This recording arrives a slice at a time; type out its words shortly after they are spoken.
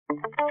So,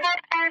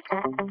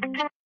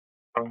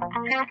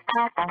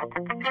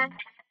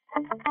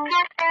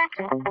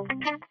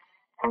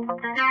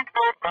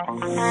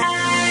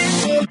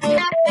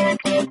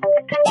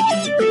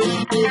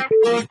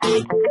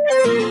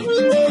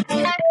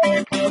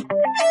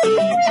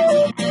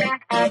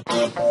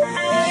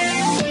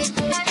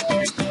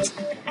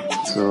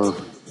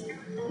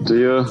 do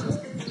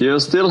you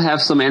still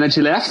have some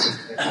energy left?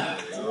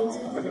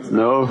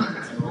 No.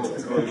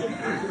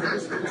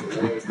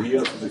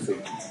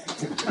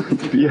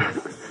 Beer.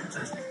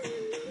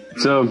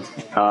 So,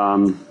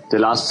 the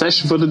last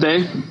session for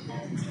today.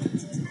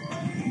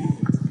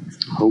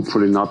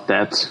 Hopefully not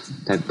that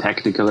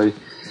technically.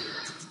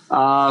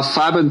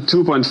 Firebird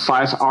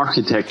 2.5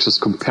 architectures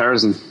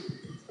comparison.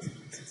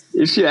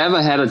 If you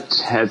ever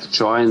had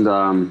joined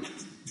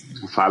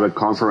Firebird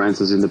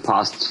conferences in the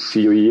past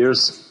few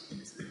years,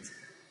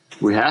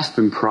 we have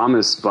been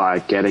promised by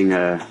getting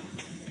a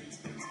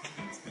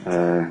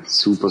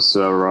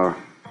SuperServer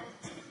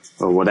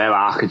or whatever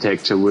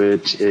architecture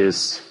which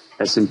is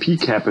SMP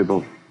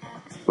capable.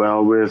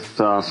 Well, with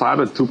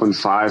Firebird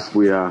 2.5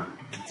 we are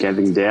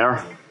getting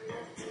there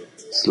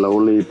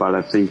slowly, but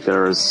I think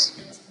there's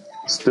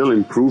still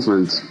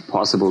improvement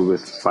possible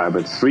with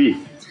Firebird 3.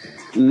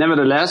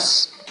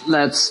 Nevertheless,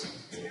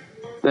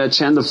 the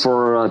agenda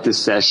for this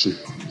session.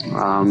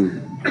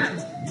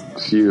 A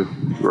few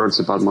words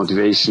about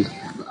motivation.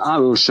 I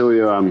will show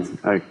you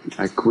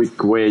a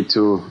quick way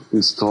to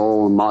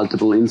install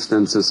multiple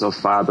instances of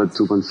Firebird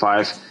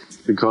 2.5,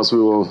 because we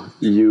will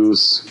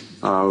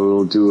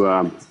do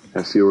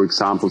a few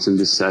examples in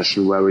this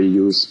session where we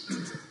use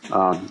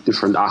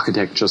different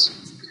architectures.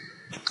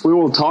 We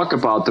will talk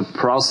about the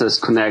process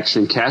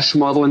connection cache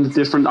model in the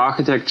different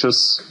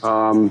architectures.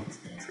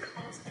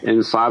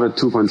 In Firebird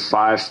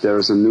 2.5 there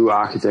is a new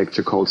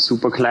architecture called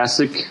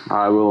SuperClassic.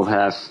 I will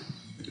have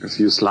a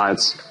few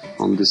slides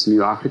on this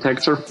new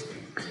architecture.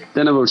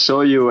 Then I will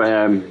show you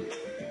a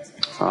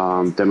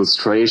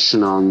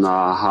demonstration on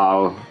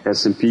how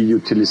SMP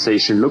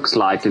utilization looks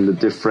like in the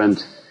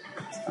different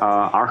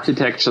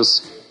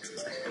architectures.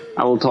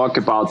 I will talk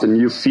about the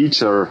new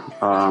feature,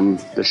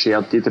 the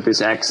shared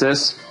database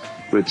access,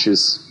 which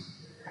is,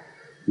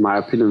 in my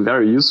opinion,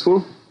 very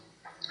useful.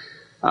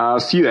 A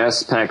few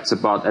aspects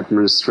about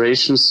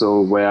administration, so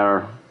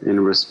where in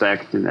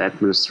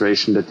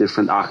administration the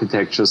different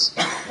architectures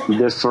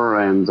differ,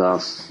 and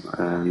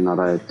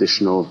another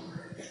additional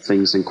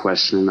things in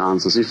question and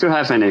answers. If you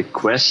have any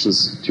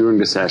questions during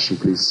the session,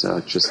 please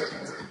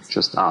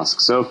just ask.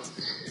 So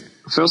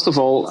first of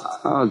all,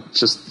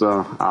 just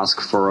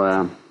ask for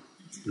a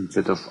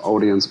bit of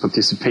audience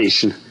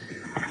participation.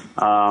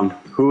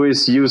 Who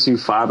is using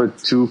Firebird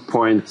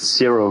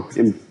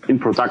 2.0 in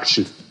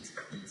production?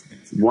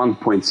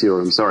 1.0,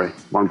 I'm sorry,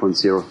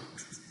 1.0.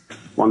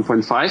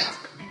 1.5,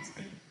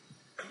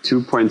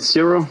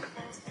 2.0,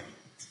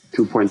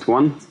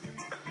 2.1,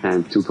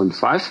 and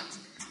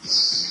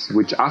 2.5.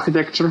 Which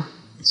architecture?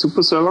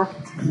 SuperServer,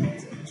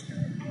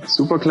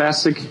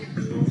 SuperClassic,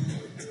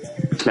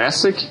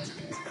 Classic.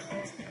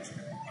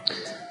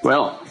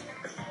 Well,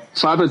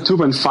 Firebird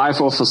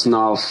 2.5 offers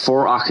now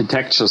 4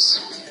 architectures.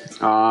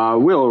 You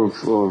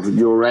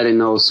already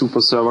know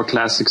SuperServer,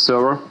 Classic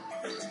Server.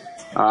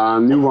 A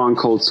new one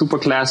called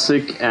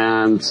SuperClassic,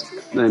 and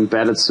the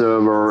embedded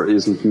server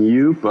isn't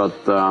new, but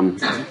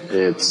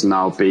it's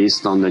now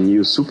based on the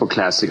new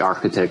SuperClassic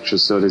architecture.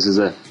 So this is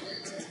a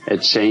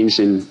change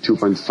in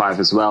 2.5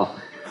 as well.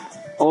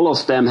 All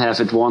of them have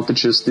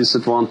advantages,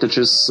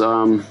 disadvantages.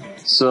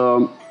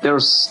 So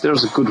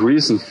there's a good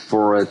reason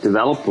for a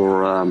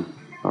developer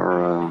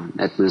or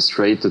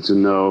administrator to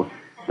know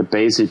the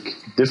basic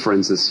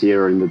differences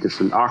here in the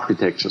different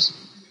architectures.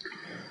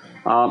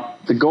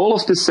 The goal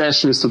of this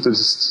session is to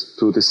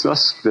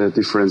discuss the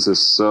differences.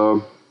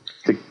 So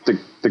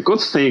the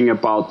good thing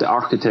about the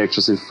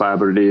architectures in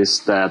Firebird is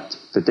that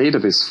the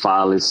database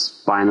file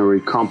is binary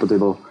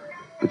compatible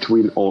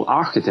between all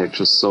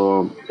architectures.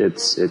 So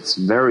it's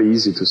very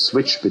easy to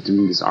switch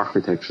between these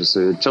architectures. So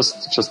you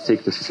just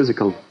take the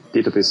physical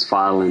database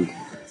file and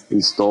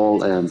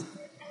install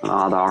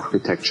another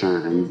architecture,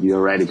 and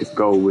you're ready to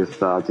go with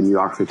the new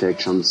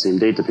architecture on the same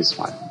database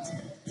file.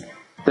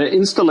 The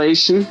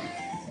installation.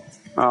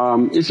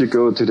 If you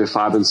go to the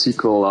Firebird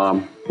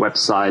SQL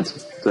website,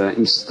 the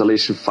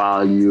installation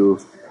file you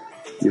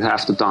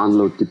have to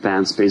download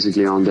depends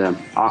basically on the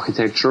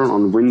architecture.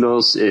 On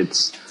Windows,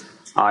 it's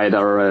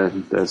either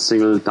the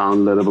single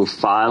downloadable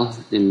file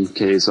in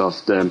case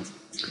of the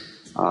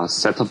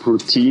setup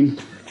routine,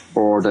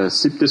 or the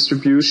zip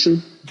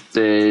distribution.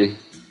 They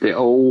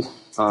all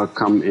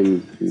come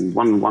in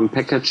one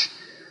package,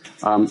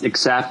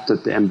 except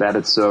that the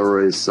embedded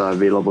server is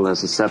available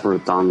as a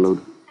separate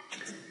download.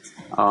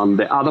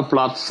 The other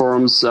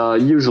platforms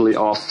usually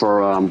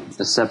offer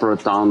a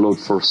separate download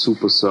for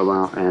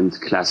SuperServer and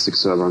Classic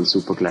Server and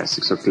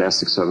SuperClassic. So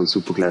Classic Server and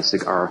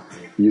SuperClassic are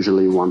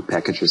usually one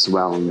package as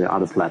well on the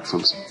other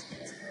platforms.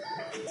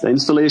 The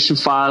installation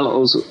file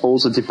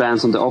also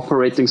depends on the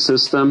operating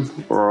system,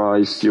 or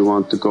if you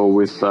want to go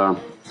with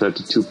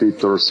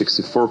 32-bit or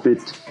 64-bit.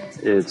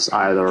 It's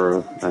either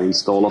an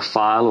installer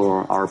file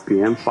or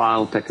RPM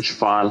file, package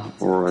file,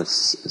 or a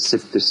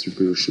zip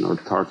distribution or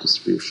tar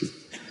distribution.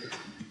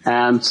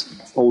 And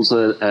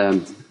also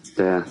either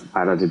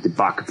the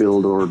debug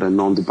build or the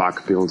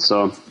non-debug build.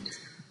 So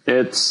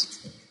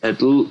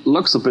it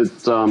looks a bit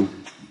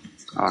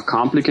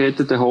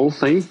complicated, the whole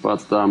thing,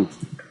 but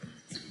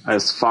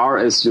as far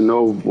as you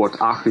know what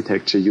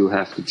architecture you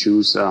have to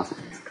choose,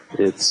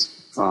 it's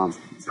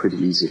pretty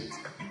easy.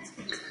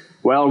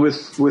 Well,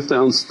 with the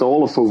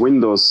installer for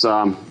Windows,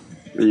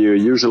 you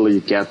usually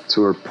get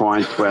to a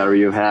point where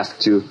you have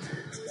to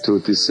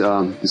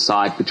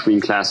decide between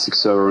Classic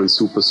Server and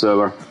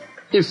SuperServer.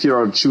 If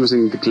you're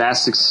choosing the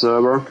Classic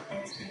Server,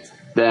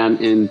 then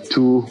in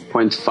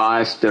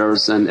 2.5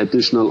 there's an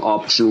additional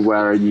option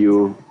where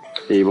you're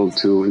able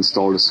to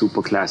install the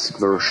SuperClassic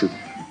version.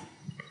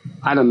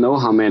 I don't know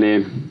how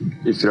many,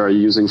 if you're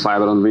using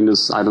Firebird on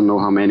Windows, I don't know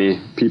how many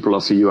people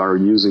of you are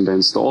using the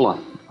installer.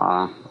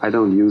 I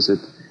don't use it.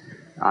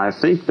 I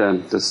think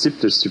the zip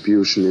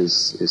distribution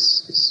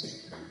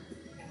is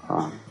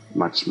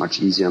much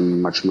easier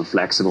and much more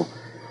flexible.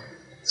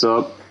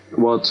 So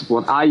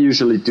what I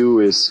usually do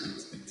is,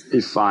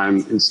 if I'm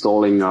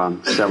installing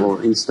several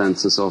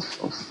instances of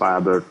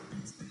Firebird,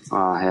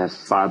 I have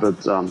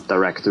Firebird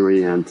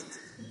directory and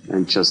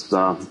just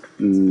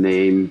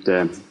name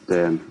the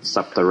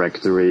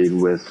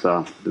subdirectory with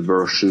the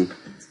version,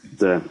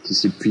 the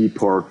TCP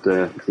port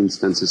the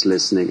instance is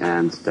listening,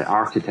 and the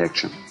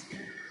architecture.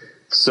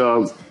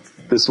 So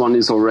this one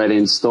is already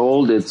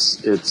installed.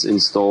 It's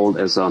installed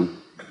as a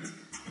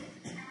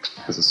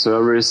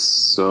service,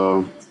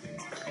 so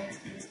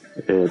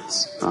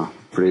it's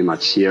pretty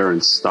much here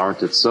and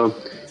started. So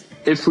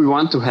if we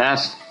want to have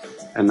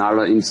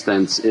another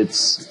instance,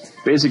 it's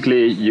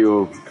basically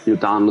you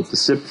download the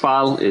zip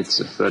file. It's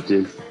a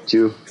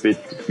 32-bit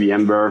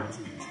VMware,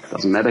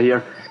 doesn't matter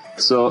here.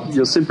 So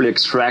you simply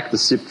extract the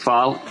zip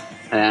file,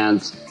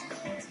 and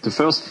the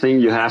first thing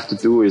you have to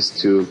do is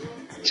to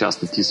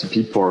adjust the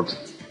TCP port.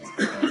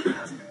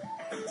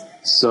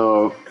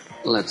 So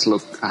let's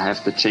look, I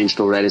have that changed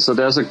already. So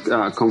there's a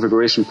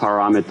configuration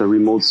parameter,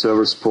 remote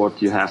servers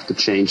port, you have to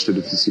change to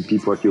the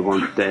TCP port you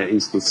want the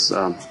instance,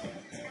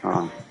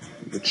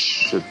 which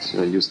should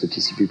use the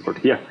TCP port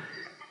here.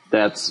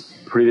 That's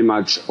pretty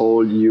much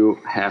all you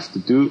have to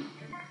do.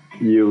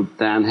 You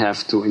then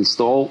have to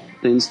install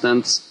the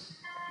instance.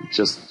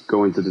 Just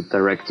go into the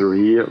directory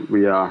here.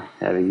 We are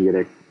having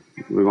here,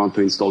 we want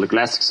to install the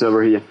Classic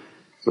Server here.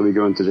 So we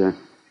go into the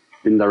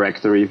bin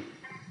directory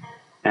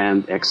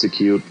and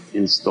execute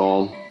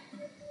install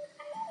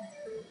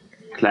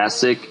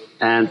Classic.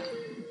 And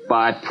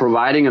by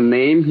providing a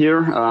name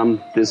here,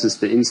 this is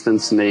the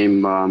instance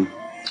name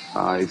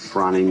if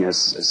running as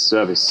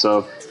service.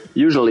 So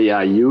usually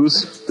I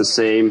use the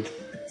same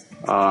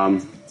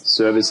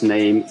service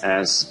name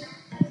as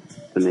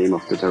the name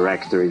of the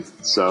directory.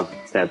 So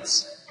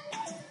that's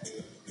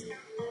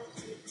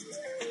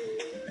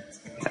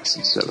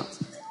Classic Server.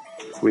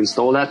 We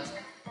install that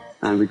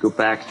and we go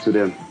back to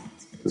the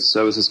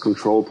services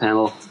control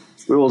panel.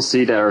 We will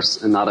see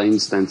there's another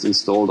instance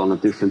installed on a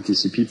different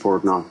TCP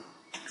port now.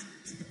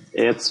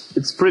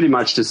 It's pretty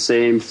much the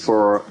same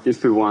for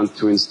if we want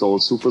to install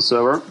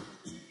SuperServer.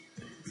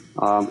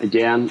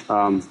 Again,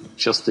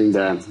 adjusting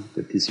the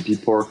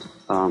TCP port,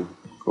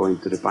 going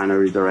to the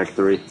binary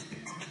directory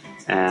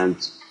and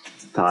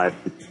type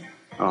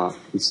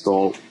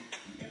install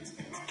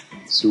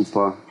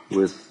super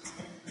with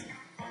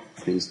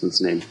the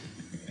instance name.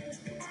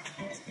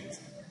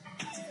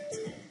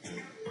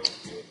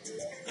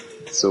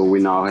 So we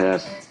now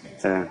have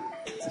a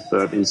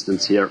third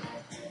instance here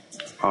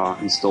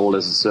installed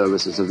as a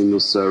service, as a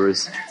Windows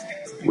service.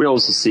 We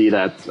also see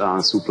that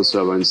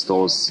SuperServer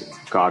installs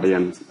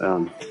Guardian.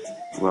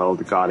 Well,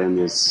 the Guardian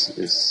is,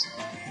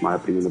 in my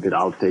opinion, a bit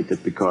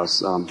outdated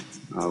because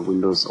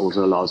Windows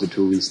also allows you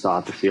to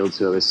restart the failed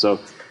service. So,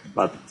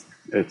 but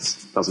it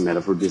doesn't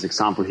matter for this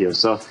example here.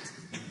 So,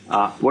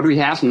 what we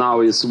have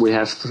now is we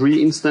have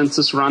 3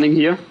 instances running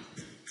here.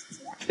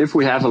 If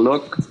we have a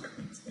look,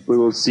 we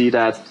will see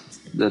that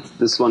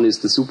this one is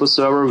the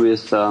SuperServer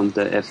with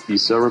the FB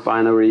server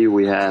binary.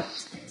 We have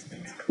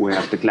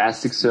the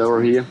Classic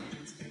Server here,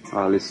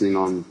 listening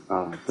on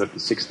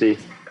 3060,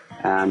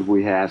 and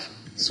we have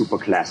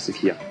SuperClassic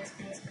here.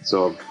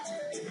 So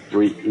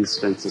 3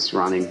 instances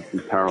running in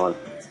parallel.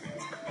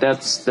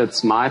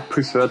 That's my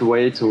preferred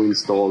way to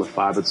install a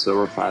Firebird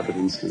server, Firebird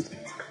instance.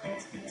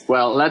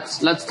 Well,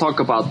 let's talk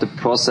about the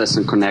process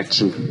and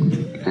connection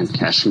and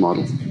cache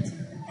model.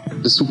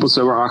 The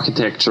SuperServer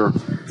architecture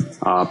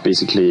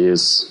basically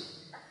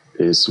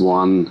is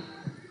one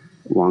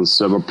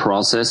server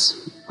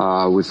process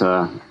with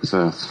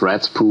a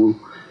thread pool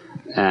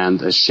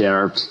and a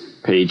shared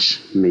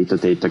page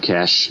metadata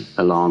cache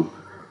along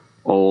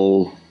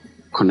all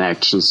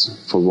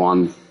connections for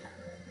one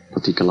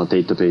particular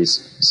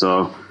database.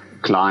 So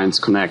clients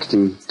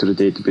connecting to the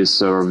database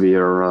server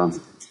via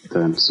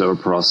the server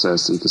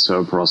process, and the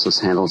server process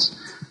handles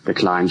the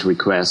client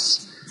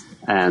requests.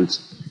 And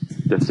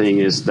the thing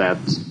is that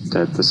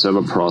the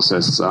server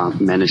process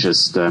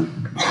manages the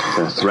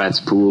the threads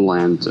pool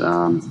and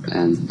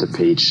the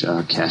page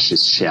cache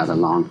is shared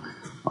along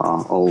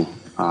all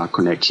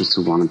connections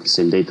to one and the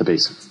same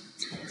database.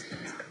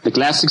 The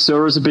Classic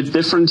Server is a bit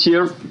different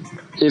here.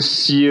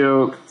 If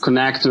you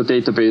connect to a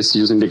database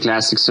using the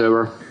Classic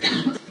Server,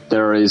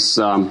 there is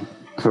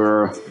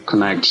per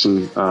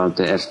connection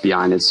the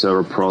FBINet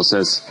server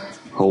process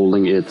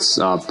holding its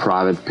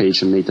private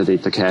page and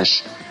metadata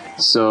cache.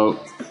 So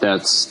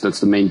that's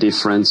the main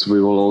difference.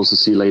 We will also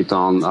see later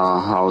on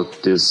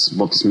what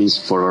this means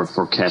for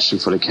caching,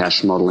 for the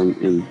cache model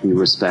in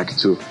respect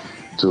to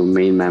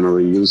main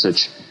memory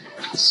usage.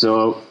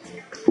 So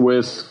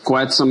with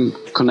quite some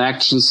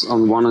connections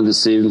on one and the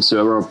same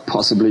server,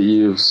 possibly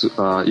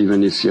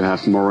even if you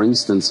have more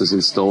instances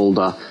installed,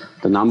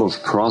 the number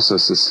of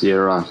processes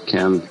here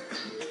can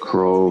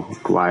grow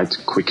quite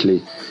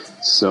quickly.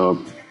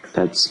 So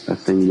that's a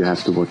thing you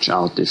have to watch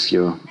out if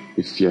you're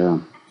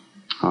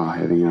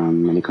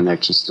having many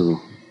connections to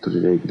the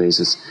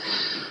databases.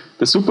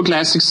 The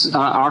SuperClassic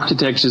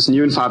architecture is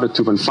new in Firebird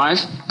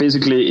 2.5.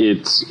 Basically,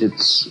 it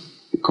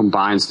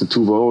combines the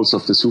two worlds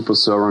of the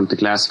SuperServer and the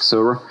Classic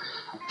Server.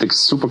 The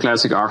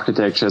SuperClassic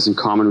architecture has in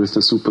common with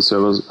the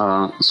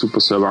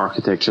SuperServer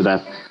architecture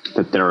that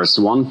there is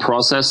one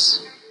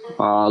process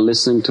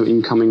listening to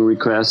incoming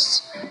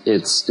requests.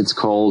 It's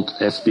called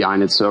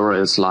FBINet server.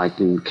 It's like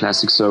in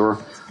Classic Server.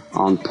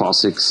 On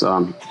POSIX,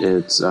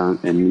 it's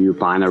a new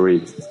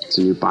binary. It's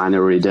a new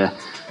binary. The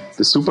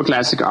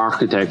SuperClassic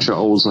architecture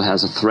also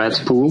has a thread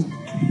pool,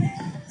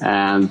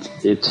 and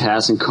it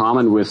has in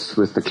common with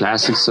the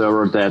Classic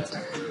Server that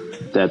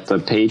the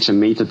page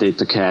and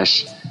metadata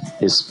cache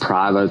is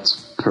private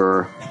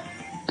per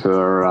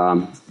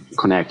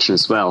connection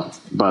as well.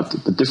 But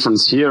the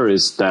difference here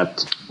is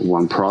that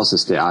one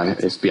process, the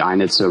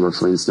FBINet server,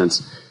 for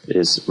instance,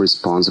 is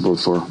responsible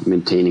for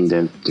maintaining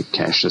the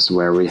caches,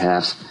 where we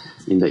have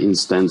in the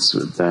instance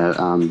that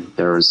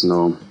there is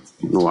no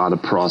other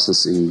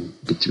process in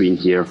between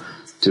here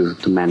to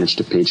manage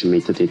the page and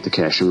metadata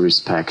cache in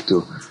respect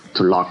to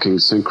locking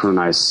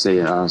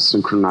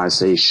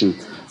synchronization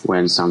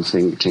when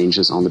something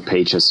changes on the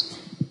pages.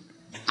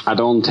 I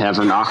don't have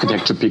an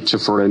architecture picture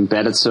for the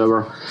embedded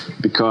server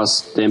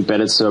because the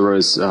embedded server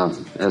is,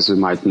 as you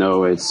might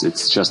know,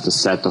 it's just a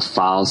set of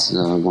files,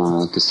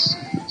 this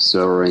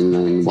server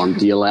in one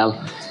DLL.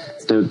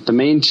 The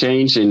main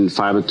change in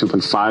Firebird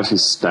 2.5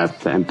 is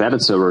that the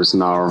embedded server is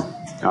now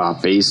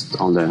based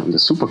on the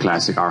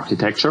SuperClassic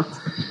architecture.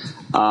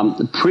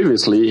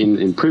 Previously,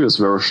 in previous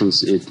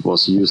versions, it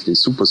was used in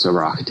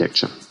SuperServer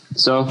architecture.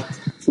 So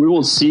we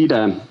will see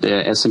the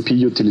SMP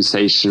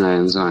utilization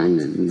in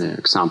the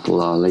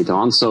example later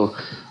on. So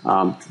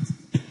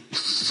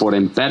for the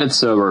embedded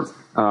server,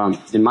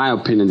 in my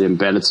opinion, the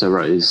embedded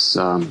server is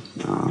that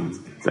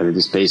it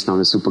is based on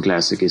the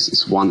SuperClassic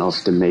is one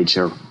of the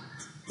major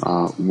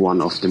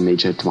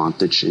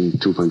advantage in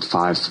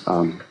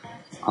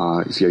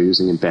 2.5 if you're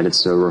using embedded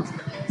server.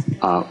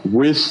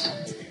 With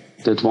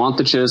the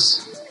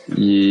advantages,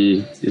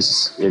 it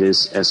is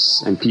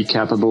SMP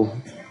capable,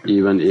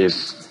 even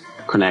if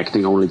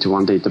connecting only to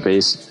one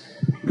database.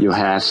 You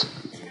have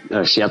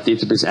shared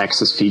database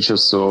access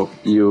features, so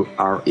you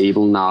are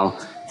able now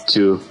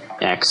to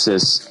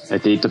access a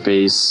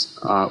database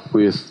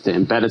with the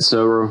embedded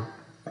server,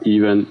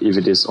 even if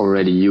it is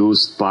already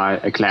used by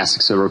a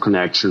Classic Server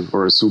connection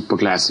or a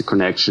SuperClassic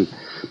connection.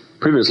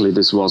 Previously,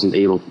 this wasn't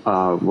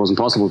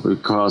possible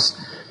because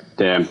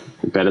the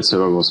embedded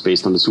server was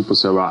based on the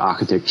SuperServer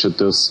architecture.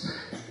 Thus,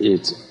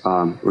 it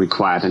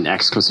required an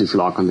exclusive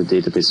lock on the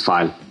database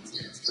file.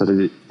 So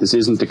this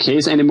isn't the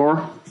case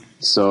anymore.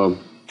 So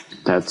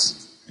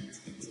that's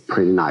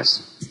pretty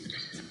nice.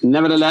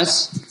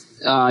 Nevertheless,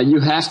 you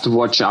have to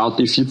watch out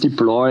if you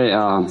deploy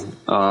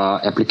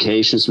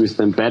applications with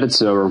the embedded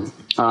server.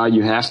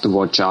 You have to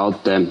watch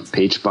out the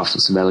page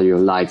buffers value,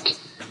 like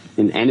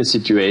in any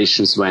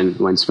situations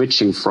when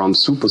switching from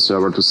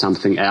SuperServer to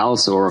something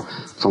else, or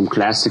from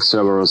Classic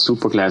Server or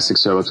SuperClassic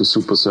Server to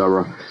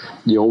SuperServer,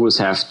 you always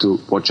have to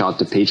watch out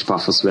the page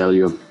buffers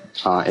value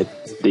at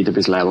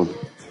database level.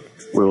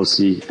 We will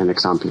see an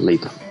example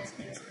later.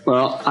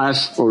 Well,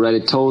 I've already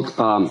told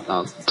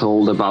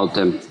about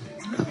the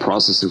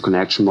process and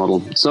connection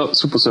model. So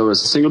SuperServer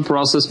is a single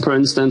process per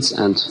instance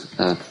and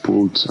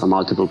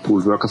multiple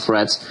pooled worker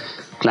threads.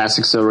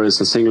 Classic Server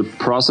is a single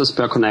process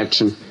per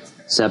connection,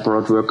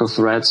 separate worker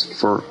threads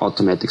for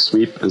automatic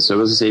sweep and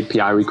services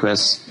API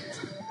requests.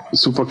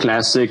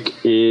 SuperClassic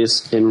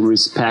is, in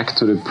respect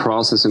to the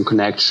process and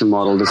connection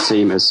model, the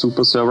same as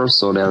SuperServer,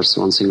 so there's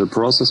one single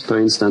process per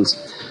instance.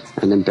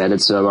 An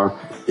embedded server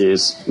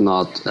is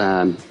not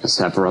a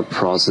separate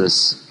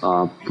process,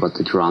 but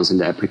it runs in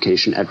the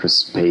application address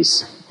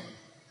space.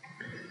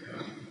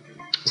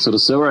 So the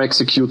server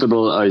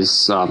executable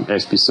is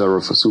FB server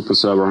for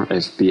SuperServer,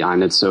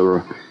 FBINet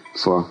server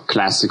for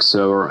Classic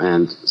Server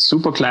and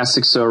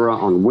SuperClassic Server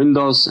on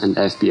Windows, and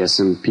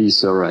FBSMP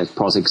server at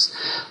POSIX.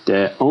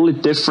 The only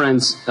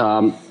difference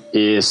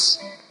is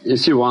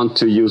if you want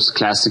to use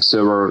Classic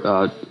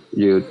Server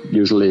you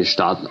usually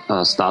start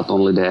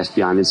only the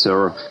FBCon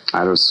server,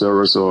 either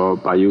servers or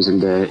by using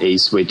the A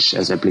switch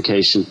as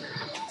application.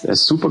 The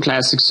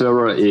SuperClassic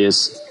server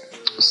is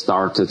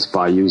started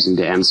by using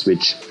the M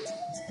switch.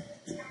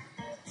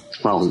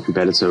 Well,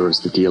 embedded server is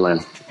the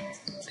DLL.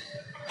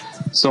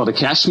 So the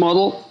cache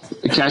model.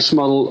 The cache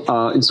model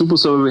in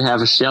SuperServer we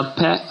have a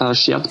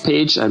shared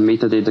page and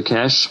metadata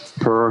cache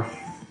per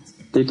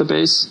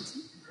database.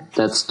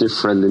 That's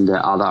different in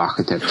the other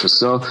architectures.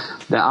 So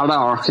the other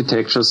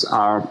architectures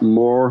are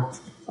more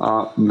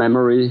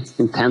memory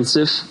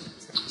intensive.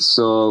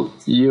 So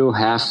you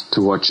have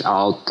to watch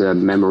out the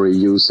memory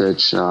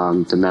usage,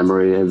 the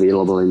memory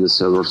available in the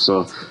server.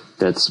 So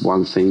that's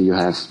one thing you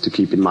have to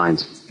keep in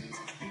mind.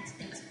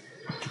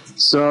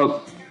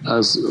 So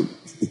as a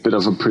bit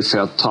of a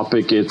preferred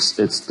topic,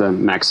 it's the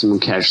maximum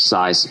cache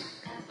size.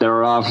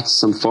 There are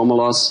some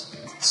formulas.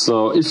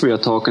 So if we are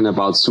talking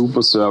about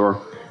SuperServer,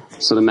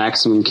 so the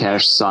maximum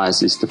cache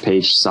size is the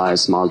page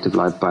size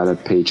multiplied by the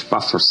page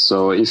buffer.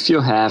 So if you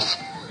have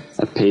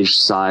a page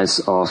size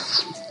of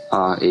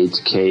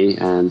 8K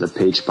and a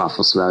page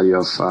buffer's value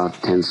of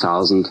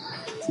 10,000,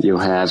 you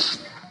have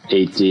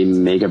 80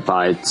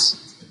 megabytes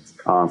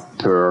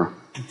per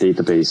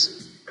database.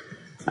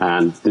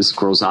 And this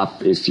grows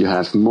up if you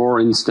have more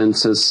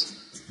instances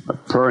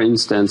per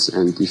instance,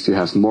 and if you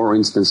have more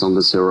instances on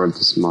the server,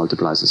 this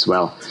multiplies as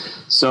well.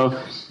 So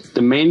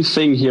the main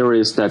thing here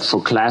is that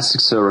for Classic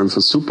Server and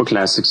for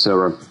SuperClassic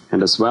Server,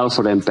 and as well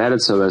for the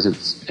embedded server as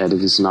it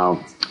is now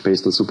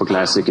based on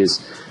SuperClassic, is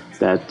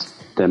that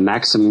the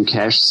maximum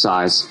cache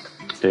size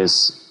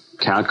is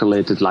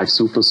calculated like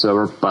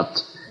SuperServer,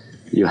 but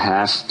you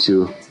have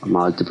to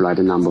multiply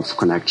the number of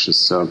connections.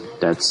 So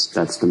that's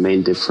the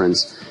main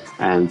difference,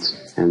 and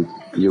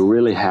you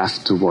really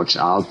have to watch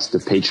out the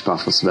page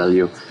buffer's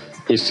value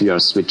if you are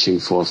switching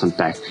forth and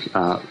back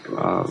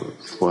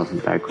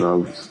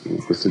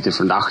with the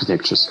different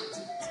architectures.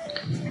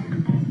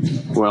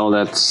 Well,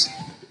 that's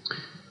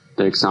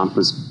the example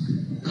is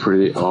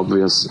pretty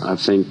obvious. I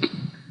think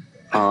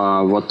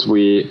what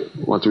we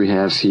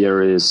have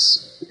here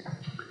is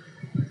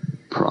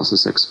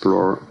Process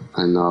Explorer,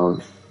 and now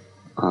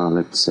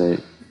let's say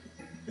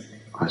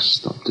I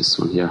stop this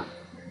one here.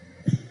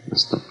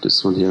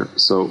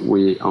 So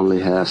we only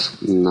have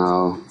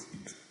now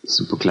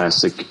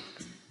SuperClassic.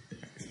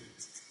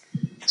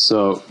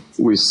 So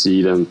we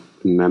see the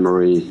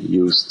memory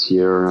used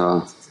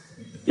here.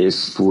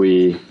 If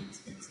we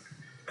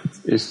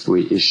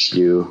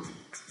issue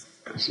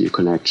a few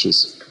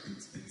connections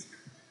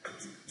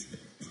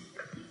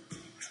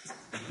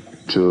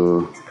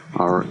to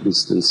our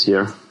instance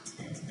here,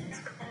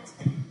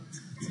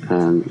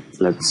 and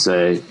let's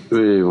say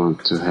we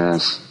want to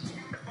have,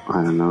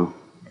 I don't know,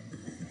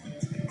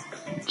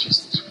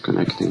 just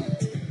connecting,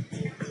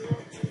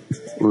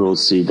 we will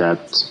see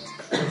that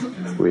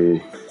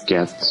we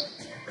get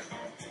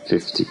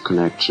 50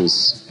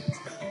 connections,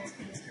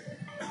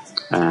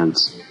 and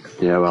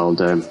yeah, well,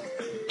 the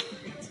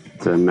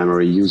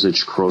memory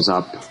usage grows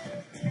up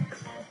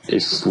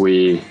if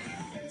we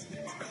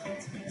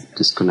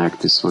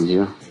disconnect this one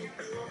here,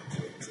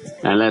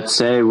 and let's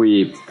say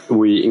we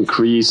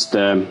increase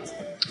the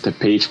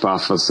page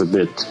buffers a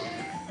bit.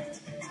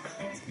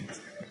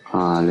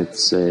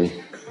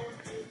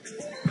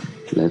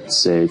 Let's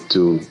say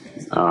to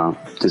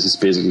this is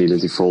basically the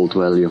default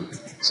value,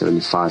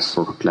 75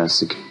 for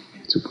Classic,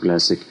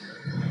 SuperClassic.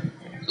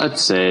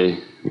 Let's say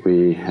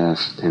we have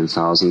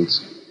 10,000,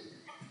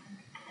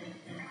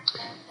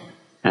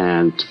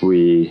 and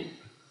we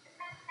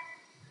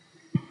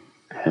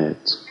add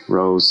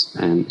rows,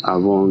 and I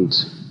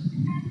won't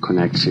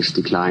connect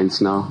 50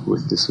 clients now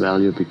with this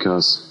value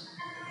because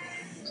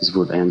this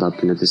would end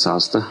up in a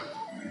disaster.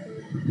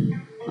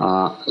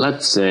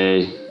 Let's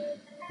say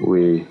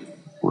we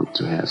want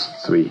to have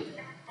 3.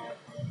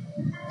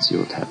 Let's see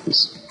what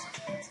happens.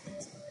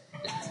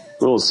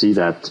 We'll see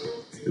that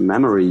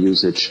memory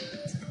usage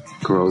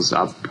grows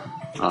up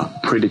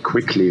pretty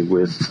quickly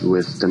with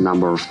the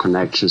number of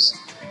connections.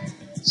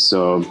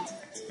 So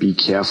be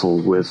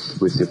careful with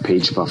your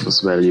page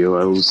buffer's value.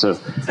 Also,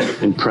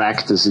 in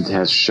practice, it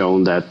has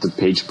shown that the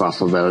page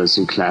buffer values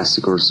in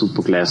Classic or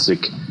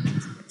SuperClassic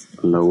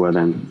lower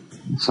than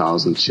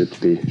 1,000 should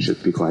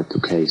be quite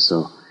okay.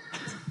 So,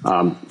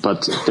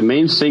 but the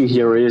main thing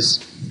here is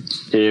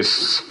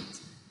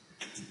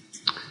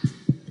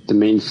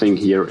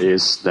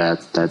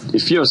that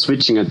if you are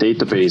switching a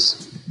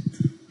database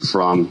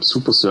from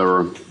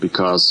SuperServer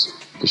because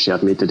the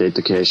shared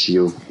metadata cache,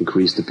 you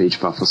increase the page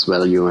buffer's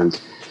value,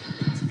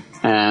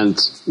 and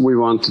we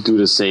want to do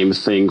the same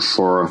thing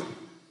for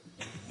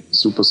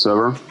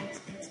SuperServer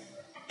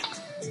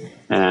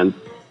and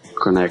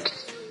connect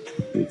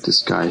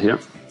this guy here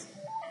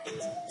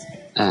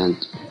and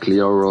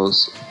clear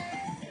rows,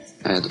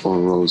 add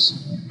all rows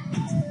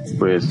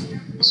with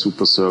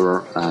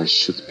SuperServer.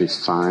 Should be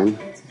fine.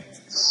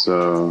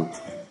 So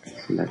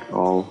select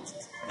all.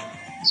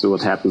 So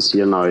what happens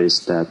here now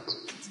is that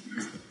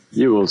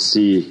you will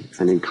see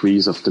an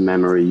increase of the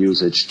memory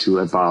usage to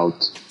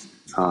about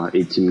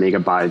 18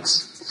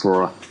 megabytes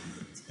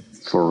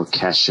for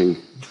caching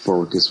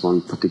for this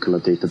one particular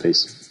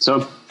database.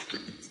 So,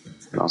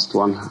 last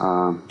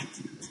one,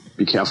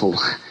 be careful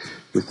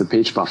with the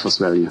page buffers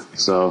value.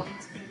 So,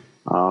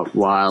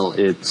 while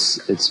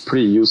it's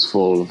pretty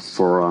useful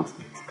for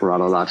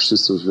rather large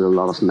systems with a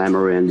lot of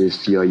memory, and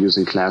if you are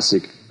using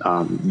Classic,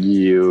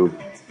 you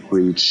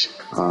reach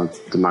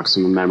the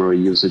maximum memory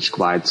usage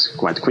quite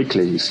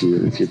quickly if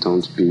you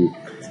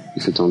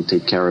don't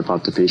take care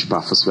about the page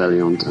buffers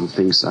value, and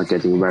things are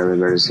getting very,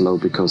 very slow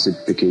because it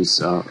begins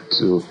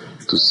to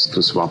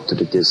swap to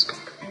the disk.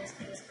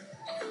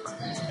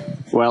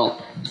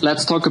 Well,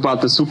 let's talk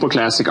about the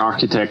SuperClassic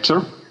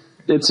architecture.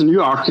 It's a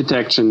new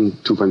architecture in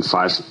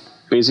 2.5.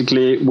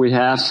 Basically, we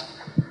have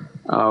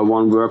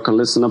one worker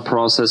listener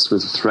process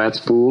with a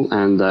thread pool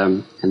and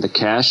a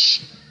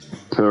cache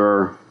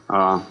per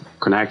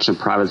connection,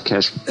 private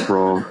cache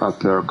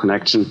per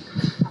connection,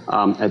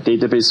 a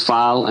database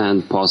file,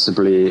 and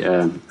possibly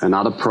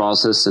another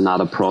process.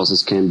 Another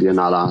process can be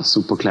another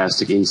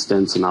SuperClassic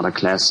instance, another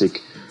Classic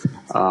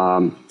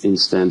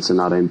instance,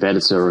 another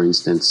embedded server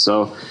instance.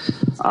 So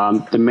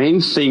the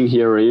main thing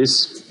here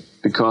is,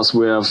 because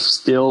we have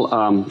still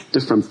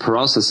different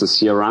processes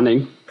here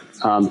running,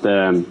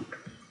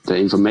 the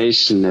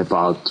information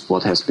about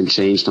what has been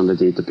changed on the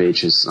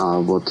databases,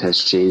 what has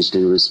changed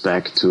in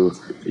respect to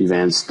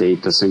events,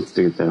 data,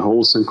 the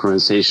whole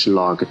synchronization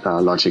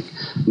logic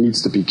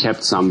needs to be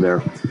kept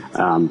somewhere.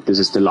 This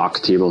is the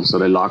log table. So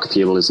the log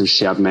table is in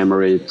shared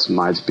memory. It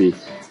might be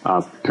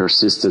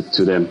persisted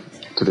to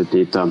the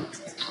data,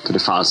 to the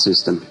file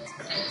system.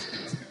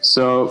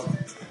 So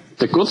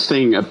the good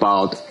thing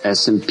about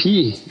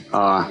SMP,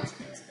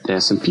 the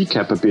SMP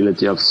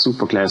capability of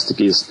SuperClassic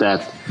is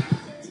that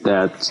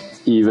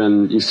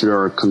even if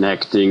you're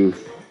connecting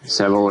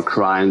several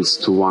clients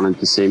to one and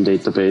the same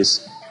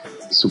database,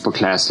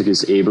 SuperClassic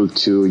is able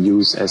to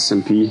use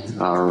SMP,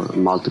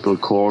 multiple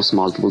cores,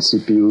 multiple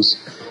CPUs,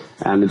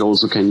 and it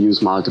also can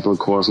use multiple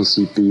cores and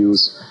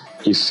CPUs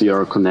if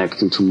you're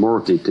connecting to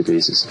more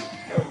databases.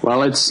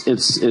 Well,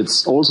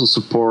 it's also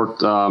support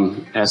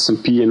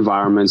SMP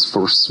environments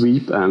for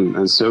sweep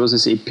and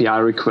services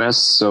API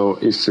requests. So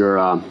if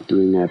you're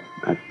doing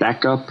a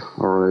backup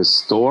or a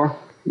store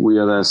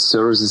via the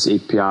services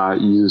API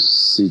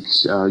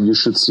usage, you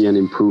should see an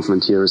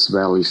improvement here as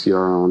well if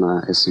you're on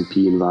a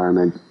SMP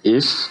environment,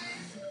 if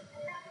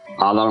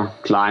other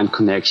client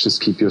connections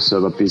keep your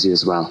server busy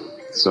as well.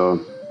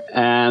 So,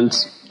 and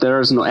there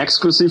is no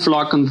exclusive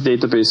lock on the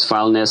database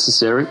file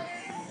necessary.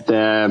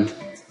 The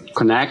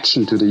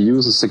connection to the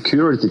user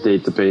security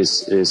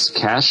database is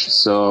cached,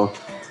 so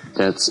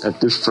that's a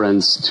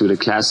difference to the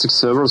Classic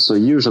server. So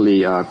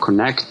usually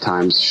connect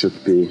times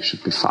should be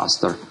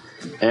faster.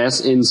 As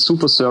in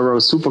SuperServer,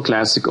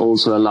 SuperClassic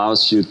also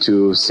allows you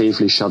to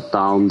safely shut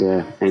down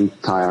the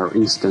entire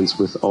instance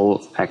with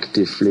all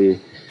actively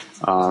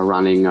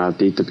running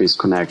database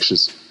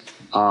connections.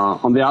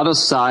 On the other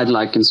side,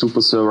 like in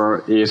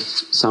SuperServer, if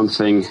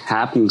something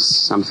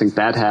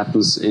bad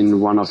happens in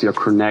one of your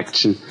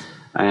connection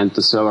and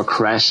the server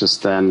crashes,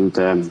 then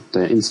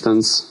the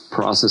instance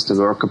process, the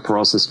worker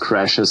process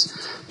crashes.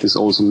 This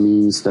also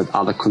means that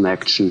other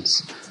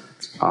connections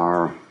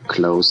are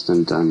closed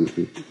and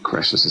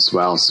crashes as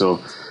well. So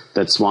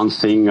that's one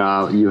thing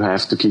you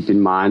have to keep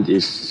in mind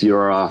if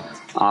you're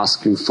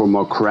asking for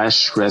more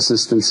crash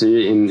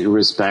resistancy in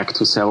respect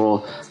to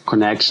several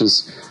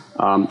connections.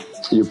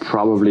 You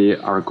probably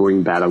are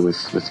going better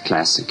with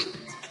Classic.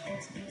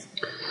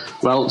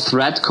 Well,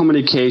 thread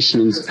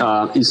communication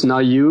is now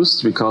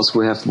used because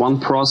we have one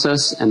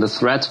process and a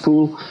thread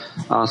pool.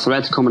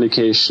 Thread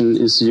communication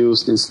is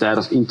used instead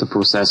of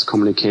inter-process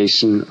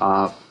communication,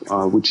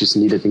 which is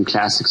needed in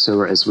Classic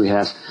server, as we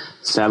have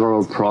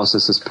several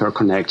processes per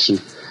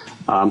connection.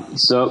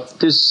 So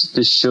this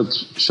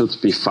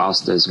should be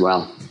fast as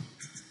well.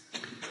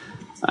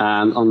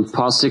 And on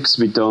POSIX,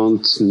 we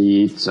don't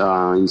need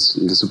in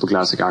the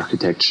SuperClassic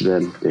architecture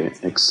the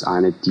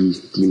X-INET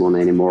daemon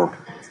anymore.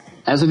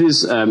 As it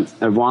is a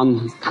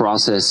one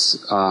process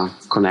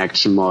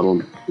connection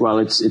model, well,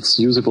 it's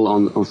usable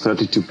on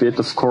 32-bit,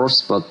 of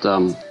course, but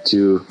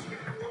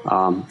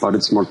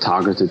it's more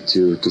targeted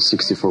to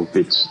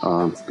 64-bit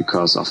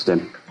because of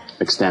the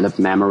extended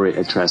memory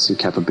addressing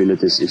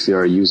capabilities if you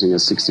are using a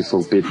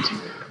 64-bit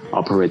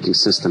operating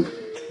system.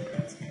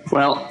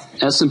 Well,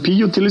 SMP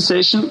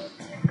utilization,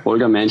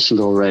 Olga mentioned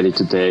already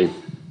today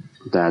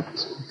that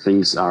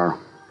things are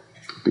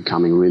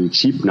becoming really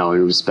cheap now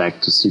in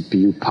respect to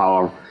CPU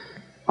power.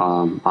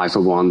 I,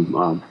 for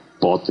one,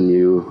 bought a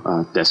new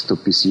desktop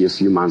PC a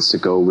few months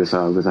ago with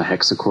a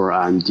hexa-core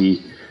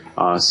AMD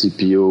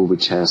CPU,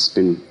 which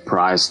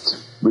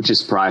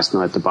is priced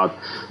now at about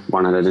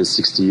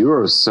 160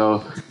 euros.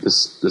 So the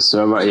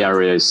server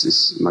area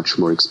is much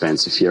more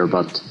expensive here,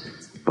 but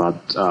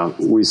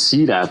we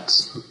see that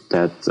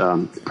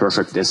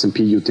perfect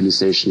SMP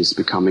utilization is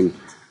becoming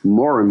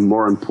more and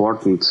more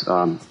important.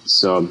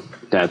 So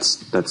that's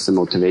the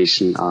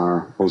motivation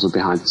also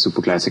behind the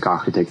SuperClassic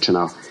architecture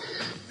now.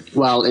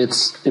 Well,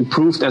 its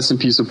improved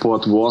SMP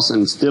support was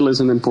and still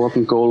is an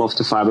important goal of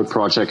the Firebird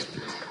project,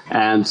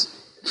 and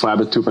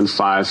Fiber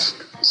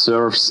 2.5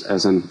 serves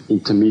as an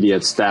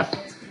intermediate step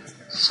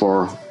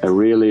for a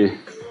really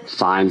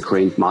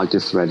fine-grained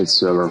multi-threaded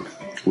server,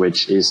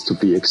 which is to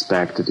be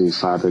expected in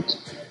Firebird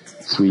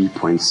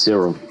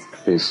 3.0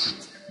 if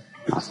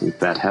nothing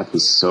bad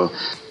happens. So,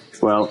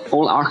 well,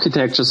 all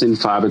architectures in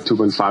Firebird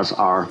 2.5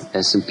 are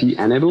SMP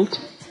enabled,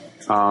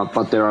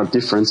 but there are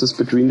differences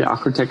between the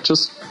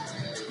architectures.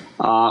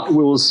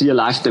 We will see a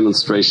live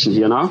demonstration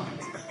here now.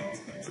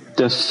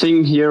 The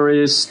thing here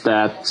is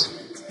that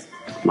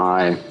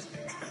my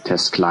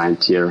test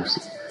client here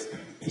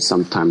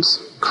sometimes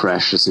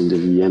crashes in the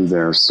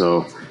VMware,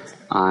 so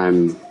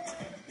I'm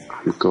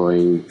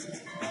going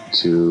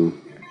to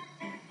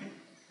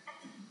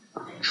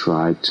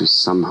try to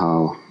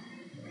somehow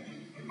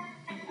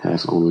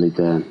have only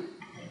the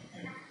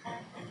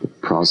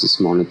process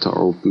monitor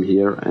open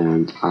here,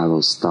 and I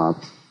will start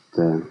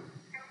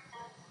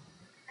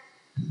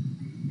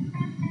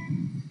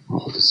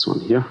this one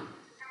here,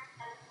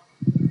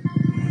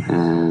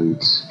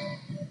 and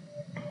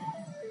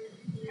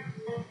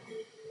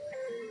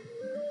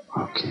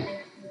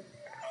okay,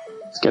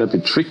 it's got a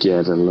bit tricky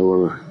at a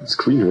lower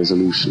screen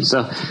resolution.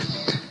 So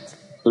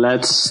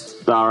let's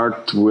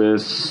start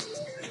with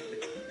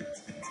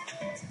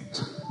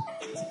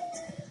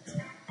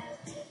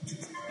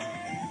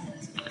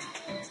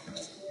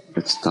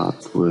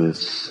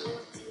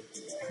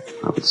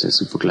I would say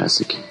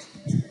SuperClassic.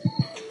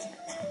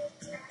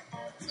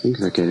 I think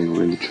they're getting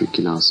really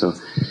tricky now. So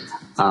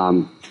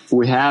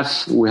we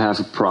have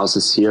a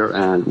process here,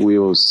 and we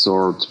will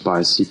sort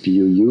by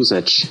CPU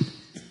usage.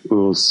 We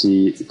will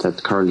see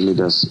that currently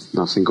there's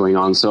nothing going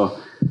on. So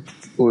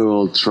we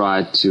will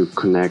try to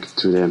connect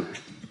to the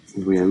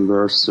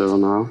VMware server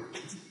now,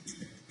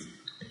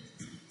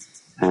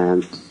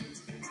 and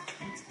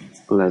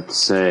let's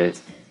say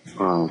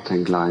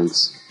 10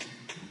 clients.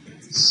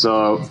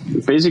 So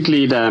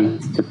basically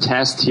the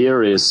test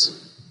here is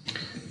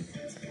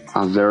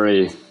a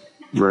very,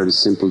 very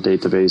simple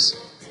database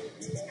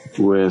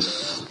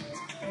with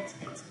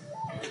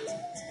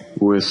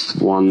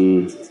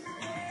one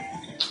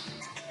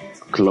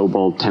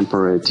global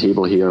temporary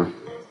table here.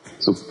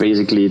 So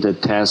basically the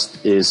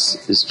test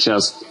is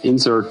just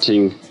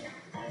inserting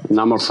a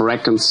number of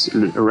records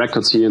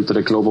here into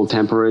the global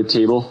temporary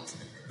table,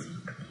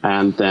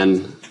 and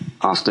then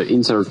after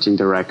inserting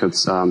the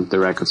records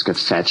get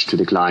fetched to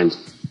the client.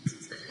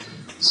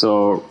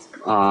 So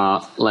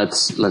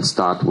let's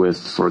start with,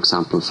 for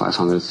example,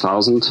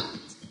 500,000.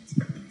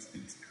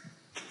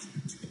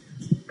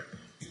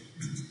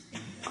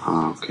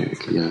 Okay,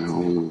 clear.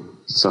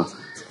 So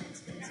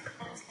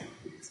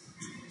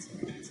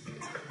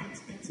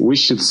we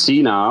should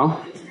see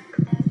now.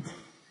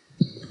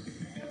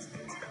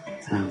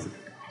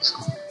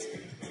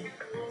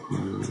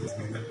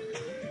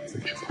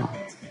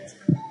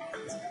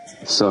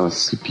 So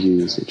CPU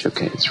usage,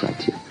 okay, it's right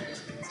here.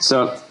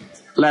 So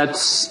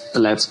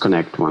let's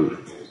connect one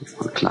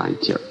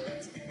client here.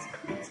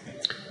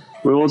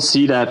 We will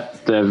see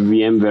that the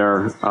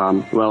VMware,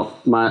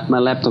 my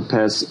laptop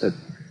has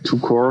 2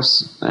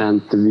 cores,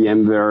 and the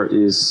VMware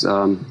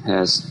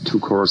has 2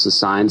 cores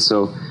assigned.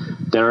 So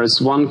there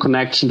is one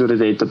connection to the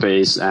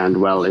database, and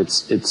well,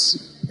 it's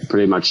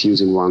pretty much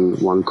using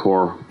one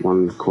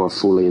core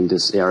fully in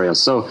this area.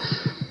 So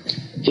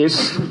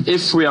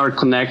if we are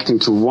connecting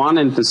to one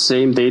and the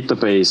same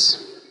database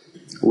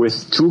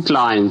with 2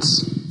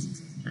 clients,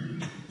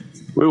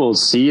 we will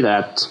see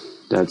that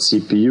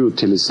CPU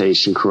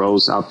utilization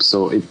grows up,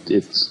 so it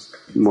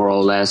more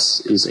or less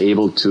is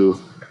able to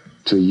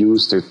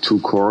use the 2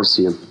 cores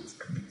here.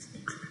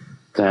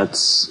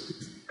 That's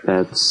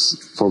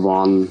for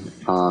one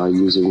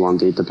using one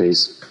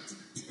database.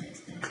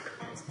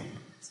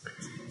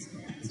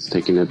 It's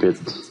taking a bit.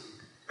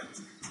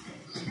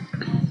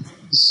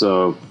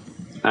 So,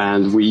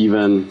 and we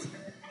even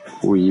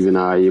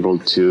are able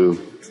to,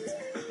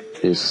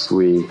 if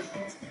we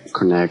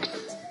connect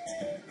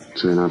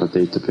to another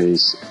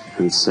database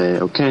and say,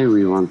 okay,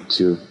 we want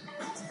to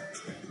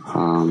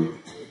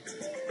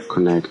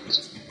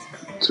connect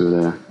to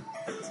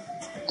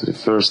the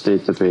first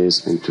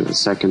database and to the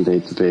second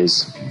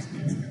database,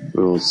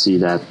 we will see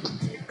that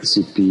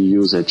CPU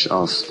usage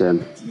of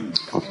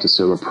the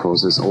server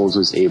process also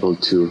is able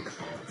to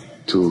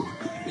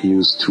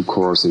use 2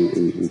 cores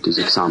in this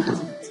example.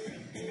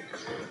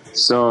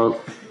 So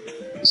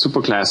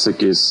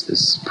SuperClassic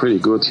is pretty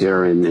good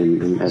here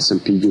in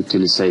SMP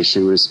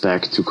utilization with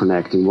respect to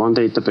connecting one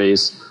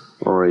database,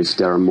 or if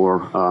there are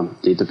more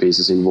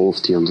databases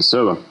involved here on the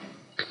server.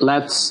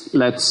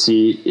 Let's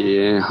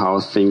see how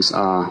things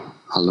are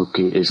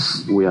looking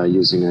if we are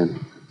using a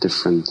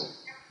different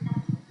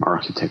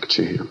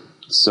architecture here.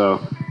 So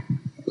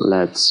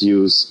let's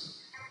use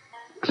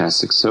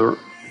Classic Server,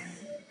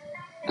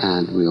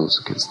 and we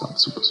also can start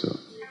SuperServer.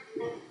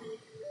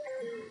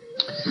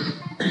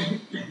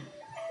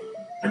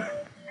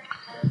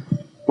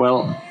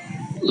 Well,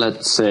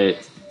 let's say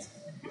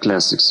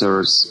Classic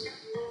Servers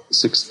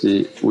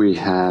 60, we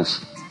have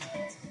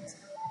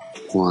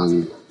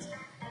one.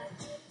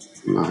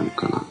 I'm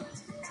gonna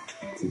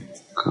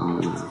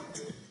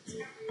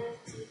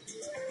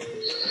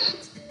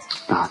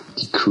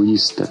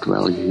increase that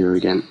value here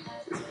again.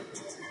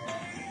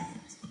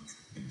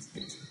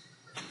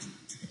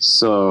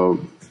 So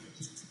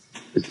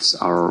it's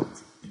our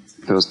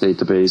first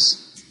database,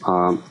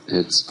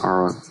 it's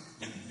our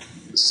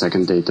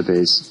second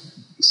database.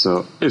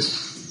 So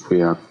if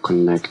we are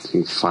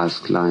connecting 5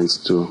 clients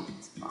to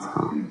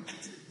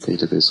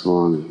database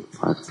 1 and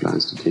 5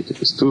 clients to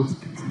database 2,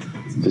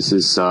 this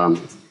is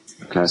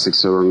Classic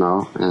Server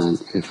now,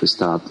 and if we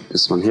start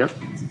this one here,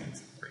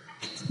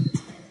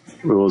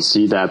 we will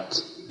see that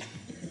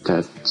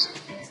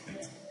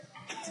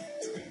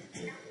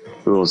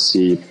we will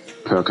see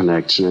per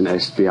connection an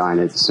FBI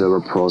net server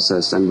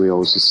process, and we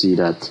also see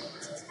that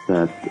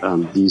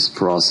these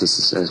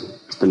processes,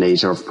 the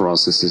nature of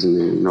processes in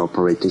an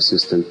operating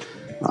system,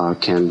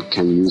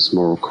 can use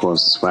more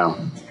cores as well.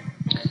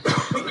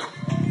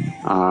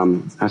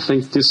 I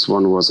think this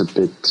one was a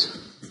bit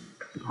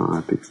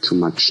too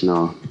much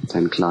now.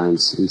 10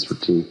 clients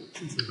inserting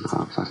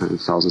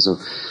 500,000. So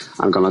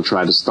I'm gonna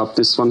try to stop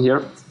this one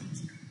here.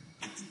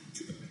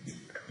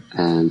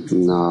 And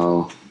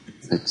now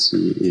let's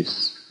see if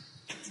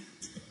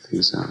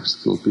things are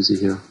still busy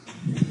here.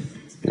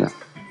 Yeah.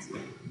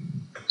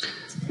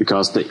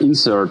 Because the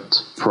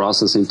insert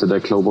process into the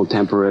global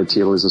temporary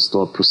table is a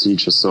stored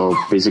procedure. So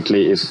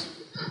basically,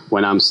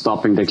 when I'm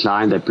stopping the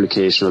client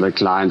application or the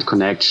client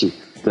connection,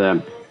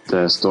 the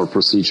stored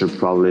procedure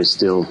probably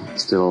still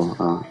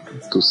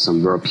do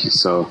some work.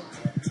 So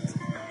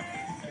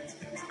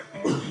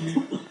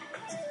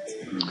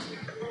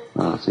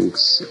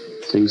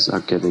things are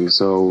getting.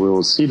 So we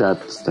will see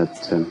that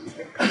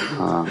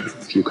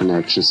few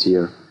connections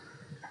here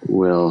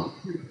will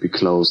be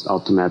closed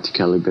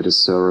automatically by the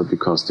server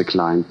because the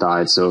client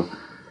died. So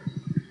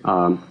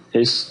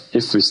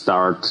if we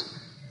start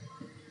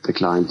the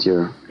client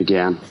here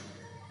again,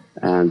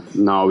 and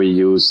now we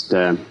use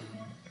the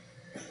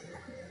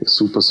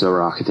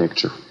SuperServer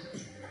architecture.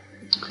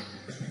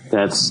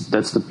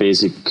 That's the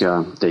basic,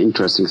 the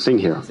interesting thing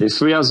here.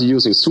 If we are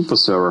using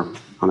SuperServer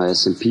on a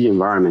SMP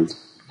environment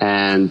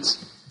and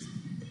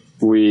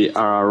we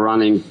are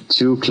running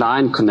 2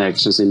 client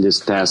connections in this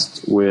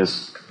test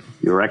with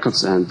your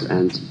records and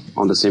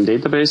on the same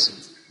database,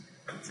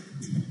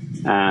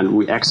 and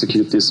we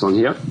execute this one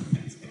here,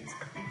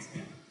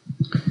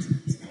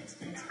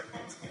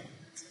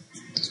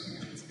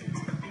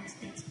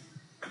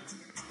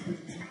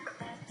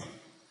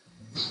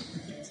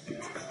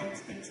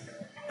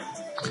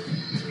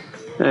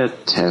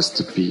 it has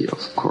to be,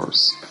 of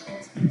course,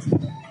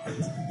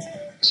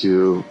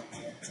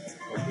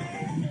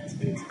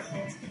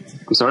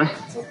 I'm sorry?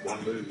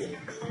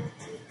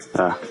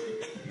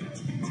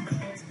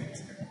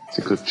 It's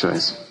a good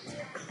choice.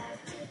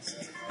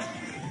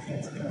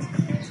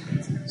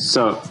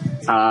 So,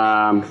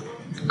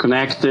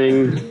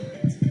 connecting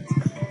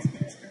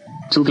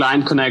 2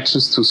 client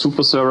connections to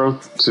SuperServer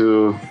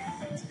to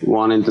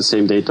 1 in the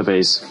same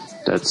database.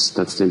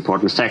 That's the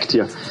important fact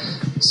here.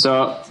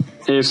 So,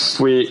 if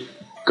we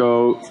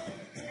go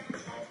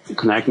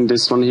connecting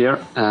this one here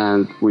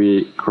and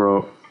we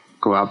go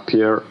up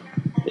here,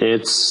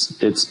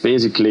 it's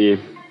basically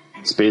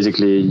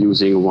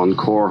using 1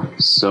 core.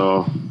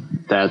 So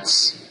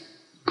that's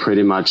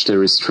pretty much the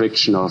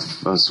restriction of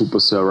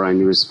SuperServer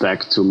in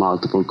respect to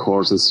multiple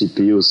cores and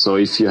CPUs. So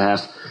if you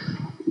have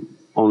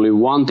only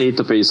 1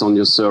 database on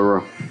your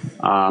server,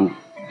 an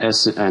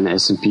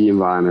SMP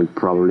environment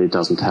probably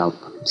doesn't help.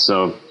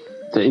 So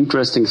the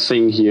interesting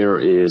thing here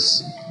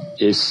is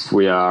if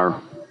we are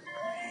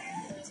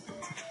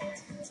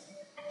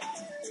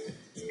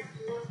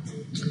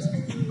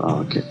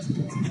okay,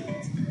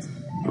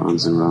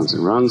 runs and runs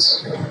and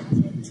runs.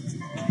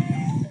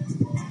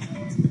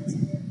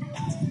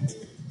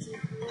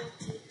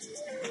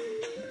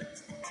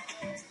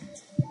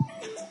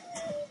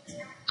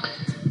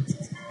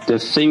 The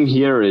thing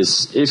here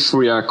is if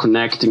we are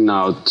connecting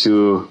now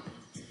to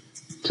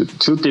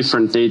 2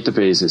 different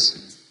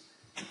databases,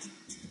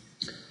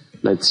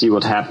 let's see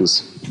what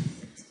happens.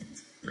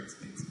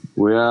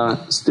 We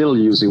are still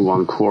using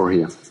 1 core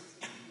here.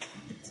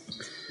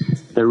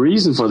 The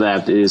reason for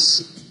that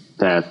is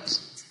that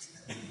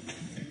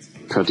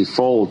per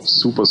default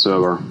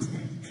SuperServer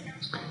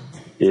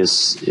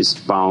is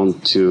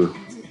bound to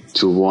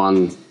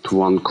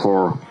one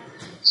core.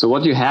 So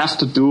what you have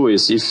to do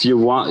is if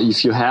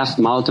you have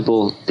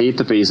multiple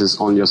databases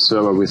on your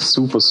server with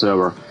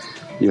SuperServer,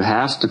 you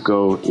have to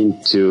go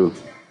into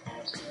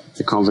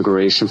the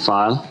configuration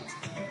file,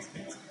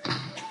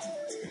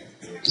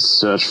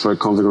 search for a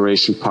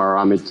configuration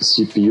parameter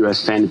CPU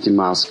affinity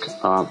mask.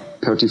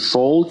 Per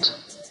default,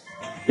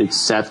 it's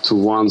set to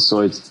 1,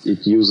 so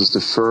it uses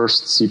the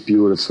first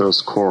CPU, the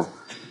first core.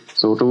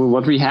 So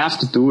what we have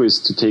to do is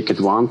to take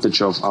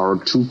advantage of our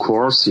 2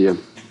 cores here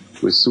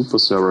with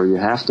SuperServer. You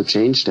have to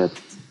change that.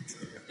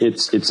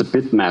 It's a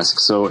bit mask.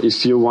 So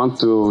if you want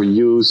to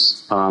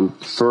use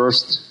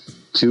first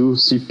 2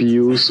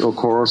 CPUs or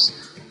cores,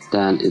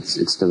 then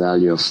it's the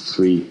value of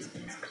 3.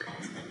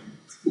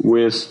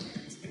 With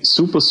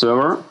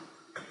SuperServer,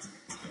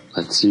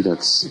 let's see,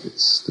 it's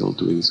still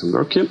doing some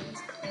work here.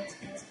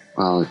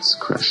 well, it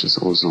crashes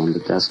also on the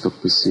desktop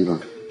PC,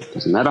 but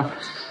doesn't matter.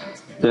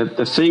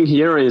 The thing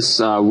here is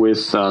with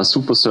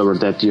SuperServer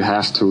that you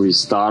have to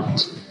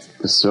restart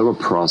the server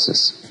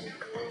process.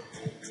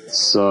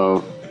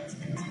 So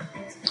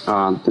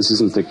this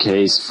isn't the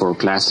case for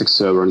Classic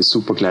Server and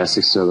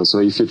SuperClassic Server. So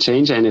if you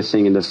change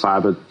anything in the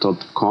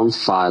firebird.conf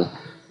file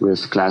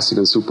with Classic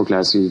and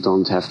SuperClassic, you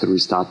don't have to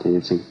restart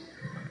anything.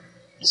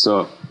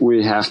 So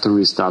we have to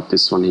restart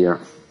this one here.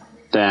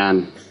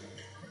 Then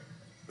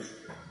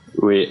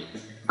we're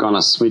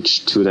gonna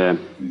switch to the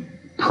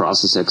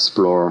Process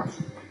Explorer.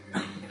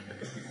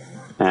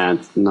 And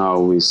now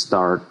we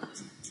start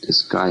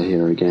this guy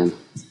here again.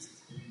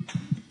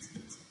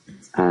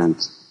 And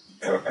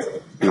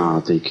now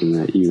taking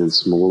an even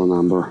smaller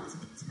number.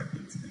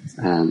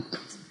 And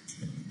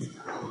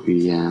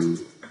VM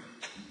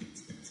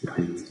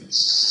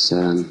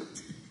 7.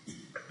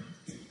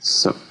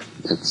 So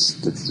that's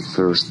the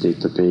first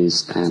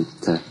database and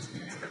the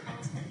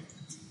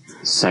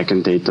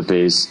second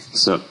database.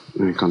 So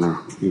we're gonna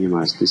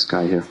minimize this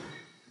guy here.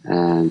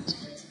 And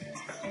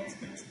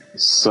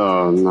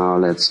so now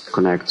let's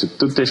connect to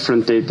two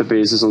different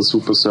databases on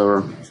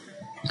SuperServer,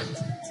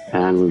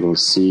 and we will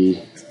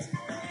see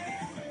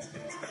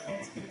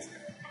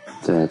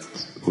that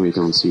we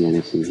don't see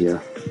anything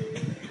here.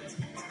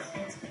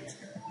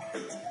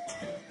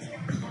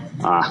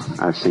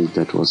 I think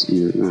that was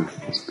even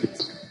was a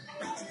bit.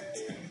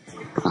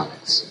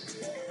 Let's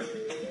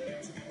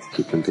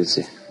keep them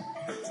busy.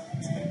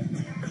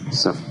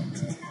 So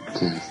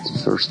that's the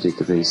first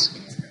database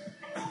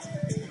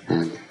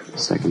and the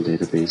second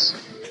database.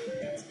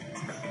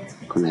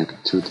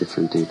 Connect two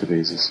different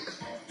databases.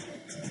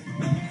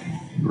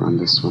 Run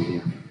this one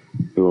here.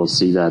 You will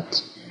see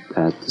that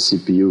the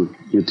CPU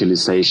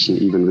utilization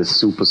even with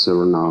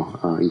SuperServer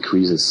now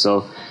increases.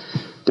 So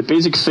the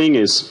basic thing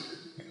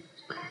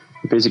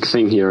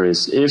here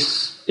is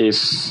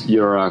if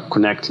you're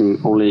connecting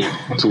only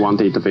to one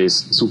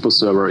database,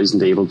 SuperServer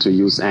isn't able to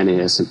use any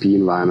SMP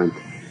environment.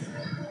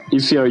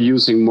 If you are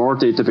using more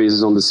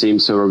databases on the same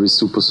server with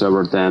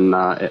SuperServer, then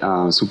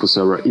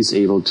SuperServer is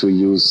able to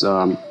use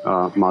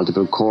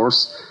multiple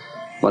cores,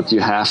 but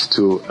you have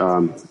to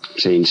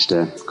change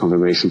the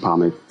configuration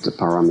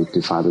parameter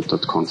in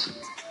firebird.conf.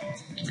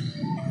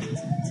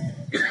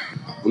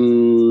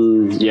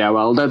 Yeah,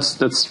 well,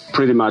 that's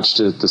pretty much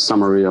the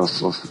summary of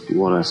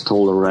what I've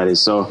told already.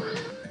 So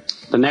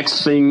the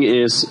next thing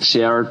is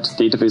shared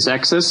database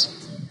access.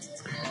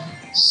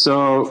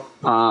 So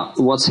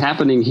what's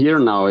happening here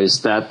now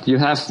is that you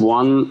have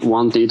one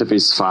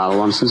database file,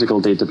 one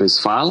physical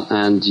database file,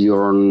 and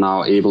you're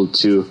now able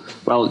to,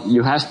 well,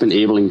 you have been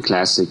able in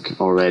Classic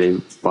already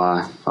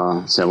by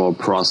several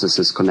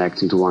processes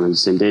connecting to one and the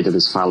same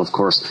database file, of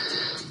course.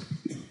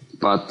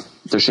 But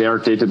the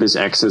shared database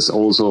access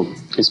also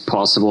is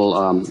possible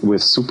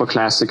with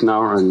SuperClassic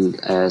now, and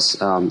as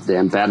the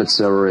embedded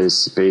server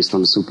is based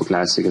on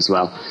SuperClassic as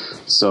well.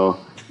 So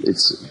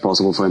it's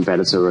possible for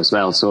embedded server as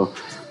well. So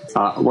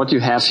what you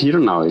have here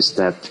now is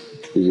that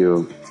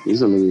you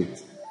easily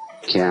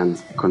can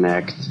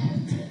connect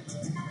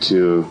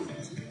to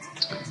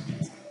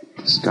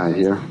this guy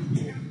here.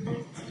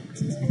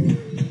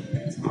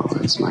 Oh,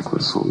 that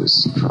microphone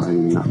is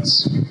driving me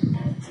nuts.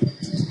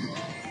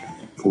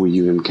 We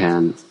even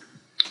can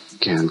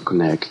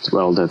connect.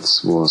 Well, that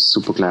was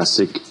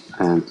SuperClassic,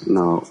 and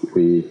now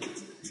we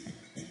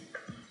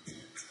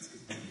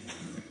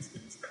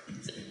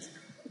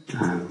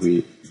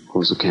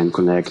also can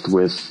connect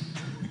with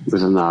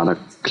another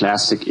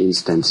Classic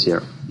instance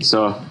here.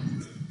 So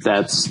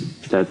that's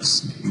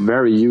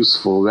very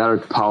useful, very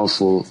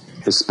powerful,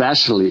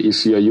 especially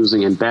if you are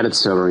using embedded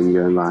server in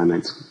your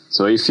environment.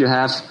 So if you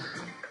have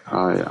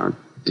a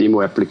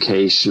demo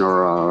application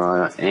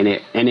or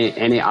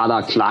any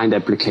other client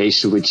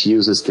application which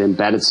uses the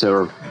embedded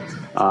server,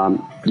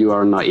 you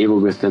are now able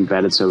with the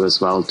embedded server as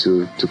well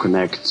to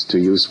connect, to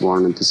use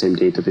one and the same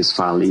database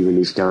file, even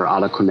if there are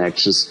other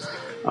connections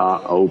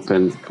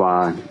opened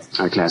by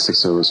a Classic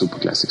server,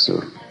 SuperClassic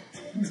server.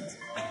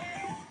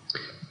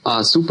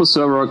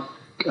 SuperServer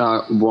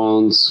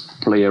won't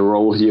play a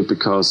role here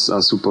because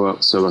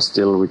SuperServer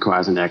still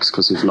requires an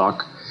exclusive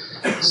lock.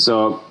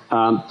 So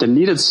the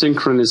needed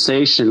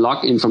synchronization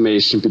log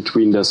information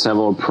between the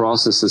several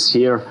processes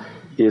here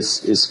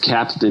is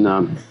kept in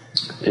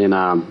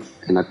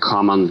a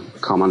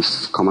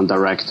common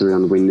directory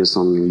on Windows,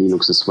 on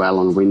Linux as well.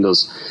 On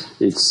Windows,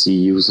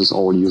 it's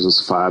all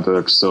users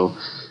Firebird. So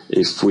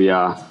if we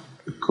are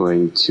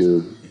going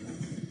to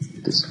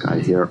this guy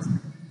here,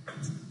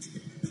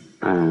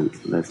 and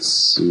let's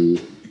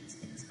see,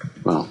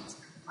 well,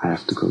 I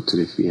have to go to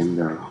the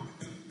VMware.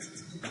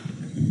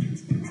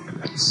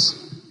 That's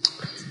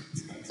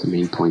the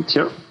main point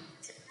here.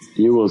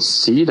 You will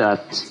see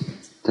that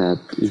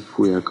if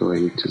we are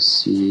going to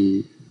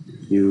see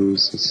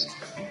users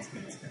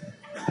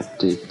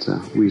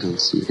data, we don't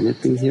see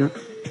anything here.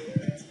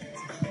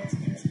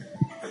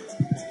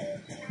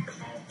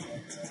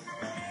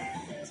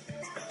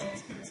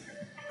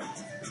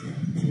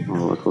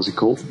 Oh, what was it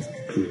called?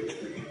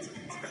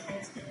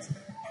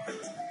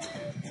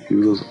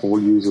 users, all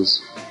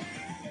users.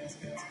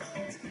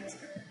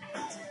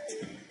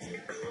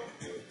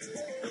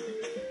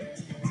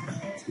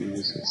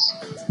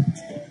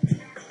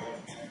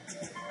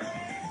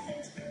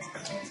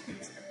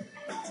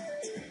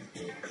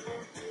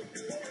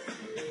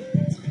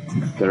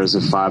 There is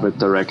a Firebird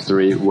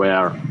directory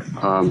where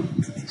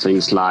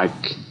things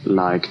like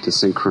the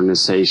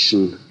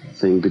synchronization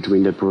thing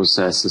between the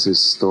processes is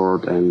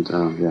stored, and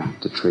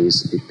the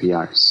trace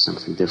API is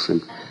something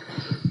different.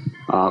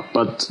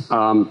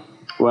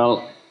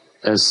 Well,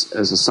 as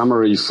a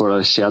summary for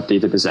a shared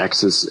database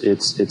access,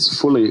 it's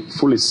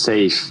fully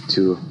safe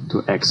to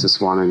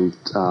access one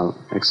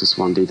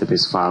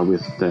database file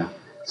with the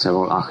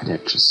several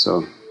architectures.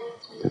 So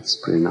that's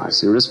pretty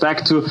nice. In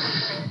respect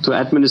to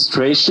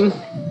administration,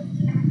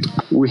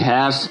 we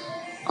have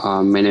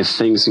many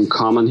things in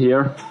common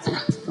here.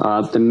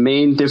 The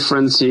main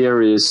difference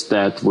here is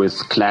that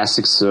with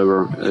Classic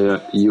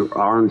Server, you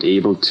aren't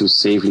able to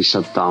safely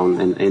shut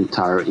down an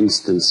entire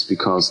instance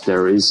because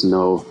there is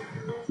no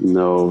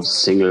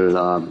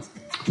single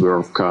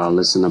work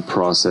listener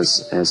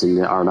process as in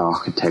the other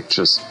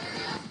architectures.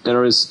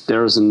 There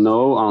is a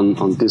no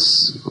on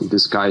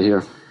this guy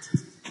here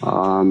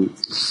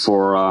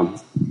for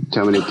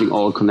terminating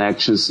all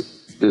connections.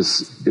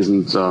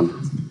 Isn't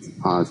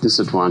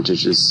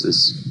disadvantage,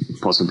 is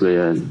possibly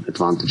an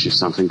advantage. If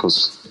something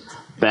goes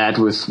bad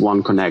with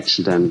one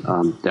connection, then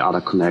the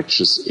other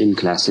connections in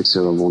Classic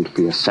Server won't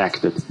be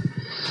affected.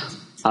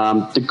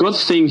 The good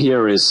thing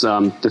here is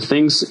the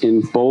things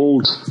in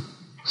bold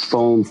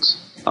font,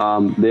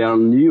 they are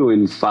new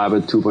in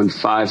Firebird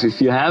 2.5.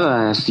 If you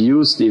have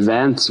used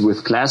events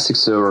with Classic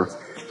Server,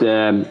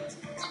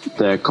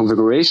 the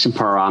configuration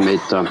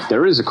parameter,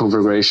 there is a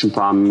configuration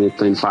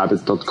parameter in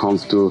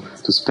Firebird.conf to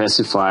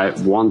specify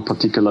one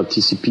particular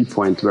TCP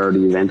point where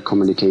the event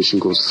communication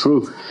goes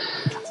through.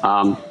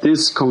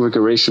 This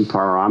configuration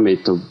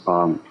parameter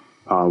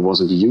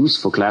wasn't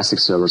used for Classic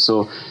Server.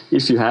 So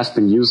if you have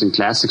been using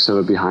Classic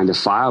Server behind a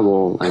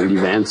firewall and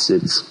events,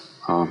 it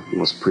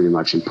was pretty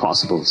much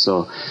impossible.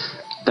 So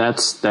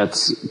that's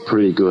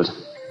pretty good.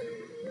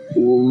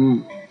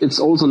 It's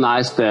also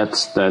nice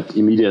that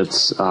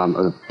immediate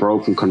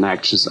broken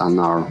connections are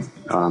now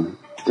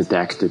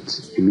detected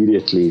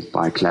immediately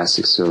by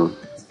Classic Server.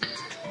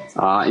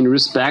 In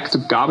respect to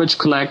garbage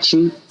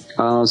collection,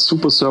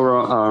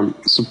 SuperServer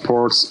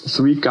supports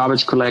 3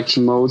 garbage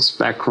collection modes: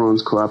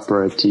 background,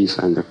 cooperative,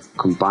 and a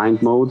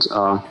combined mode.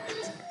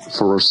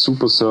 For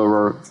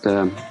SuperServer,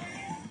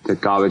 the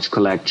garbage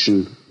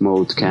collection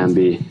mode can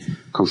be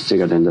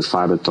configured in the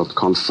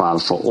Firebird.conf file.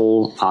 For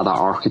all other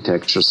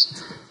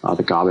architectures,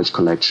 the garbage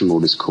collection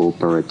mode is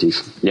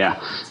cooperative.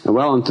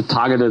 And the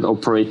targeted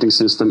operating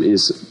system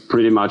is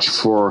pretty much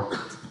for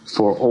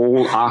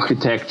all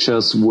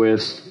architectures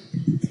with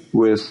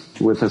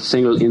a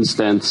single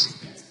instance.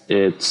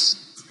 It's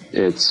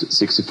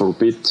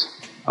 64-bit,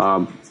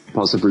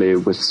 possibly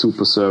with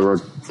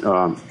SuperServer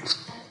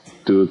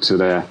due to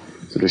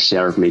the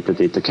shared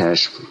metadata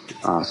cache,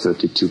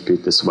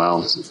 32-bit as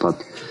well.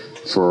 But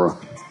for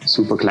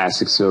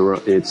SuperClassic Server,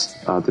 it's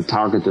the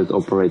targeted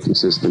operating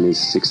system is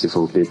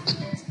 64-bit.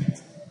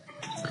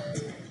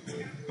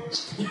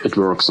 It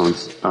works on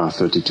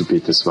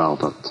 32-bit as well,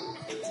 but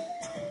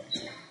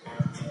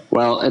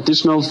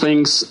additional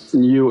things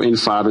new in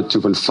Firebird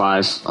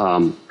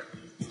 2.5.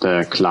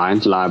 The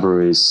client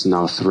library is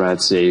now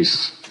thread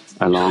safe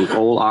along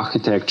all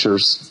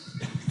architectures,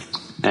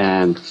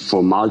 and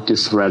for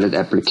multi-threaded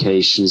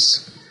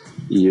applications,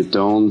 you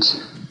don't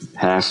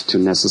have to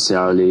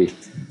necessarily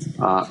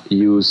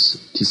use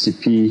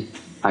TCP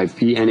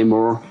IP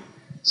anymore.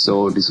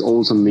 So this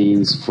also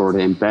means for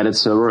the embedded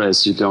server,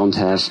 as you don't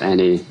have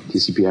any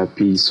TCP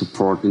IP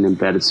support in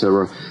embedded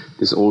server,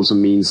 this also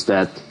means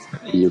that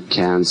you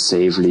can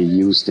safely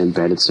use the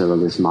embedded server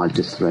with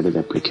multi-threaded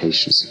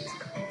applications.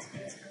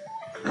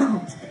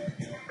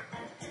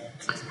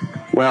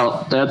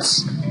 Well,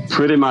 that's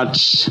pretty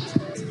much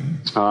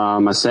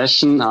my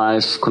session.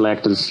 I've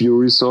collected a few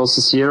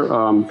resources here,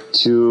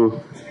 2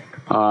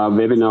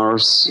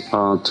 webinars,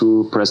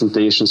 2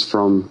 presentations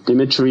from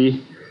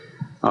Dimitri.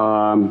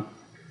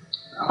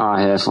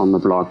 I have on the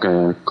blog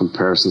a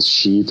comparison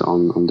sheet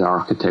on the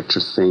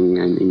architecture thing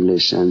in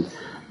English, and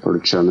for the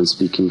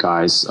German-speaking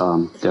guys,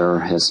 there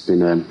has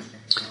been a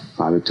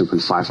Firebird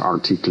 2.5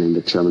 article in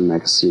the German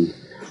magazine,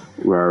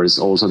 where is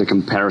also the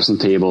comparison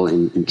table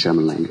in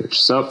German language.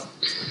 So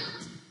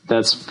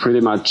that's pretty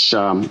much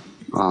the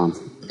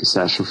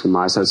session from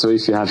my side. So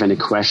if you have any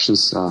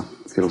questions,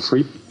 feel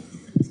free.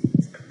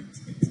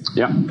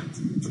 Yeah.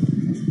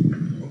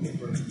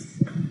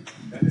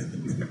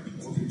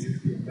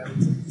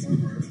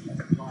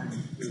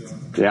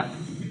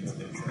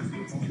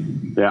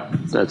 Yeah,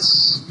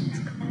 that's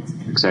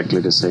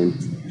exactly the same.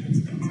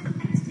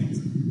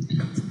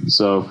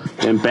 So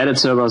the embedded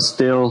server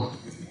still,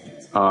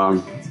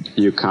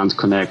 you can't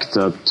connect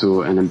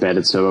to an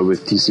embedded server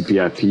with TCP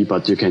IP,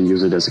 but you can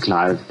use it as a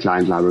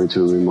client library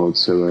to a remote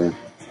server.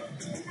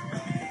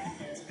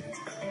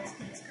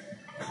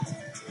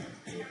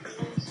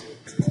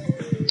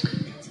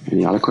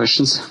 Any other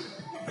questions?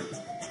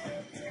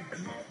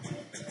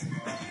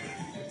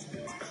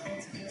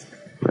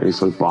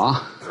 Eiffel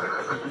bar.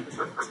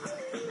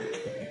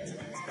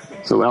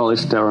 So, well,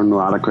 if there are no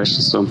other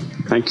questions, so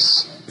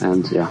thanks,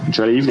 and yeah,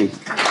 enjoy the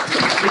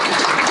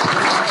evening.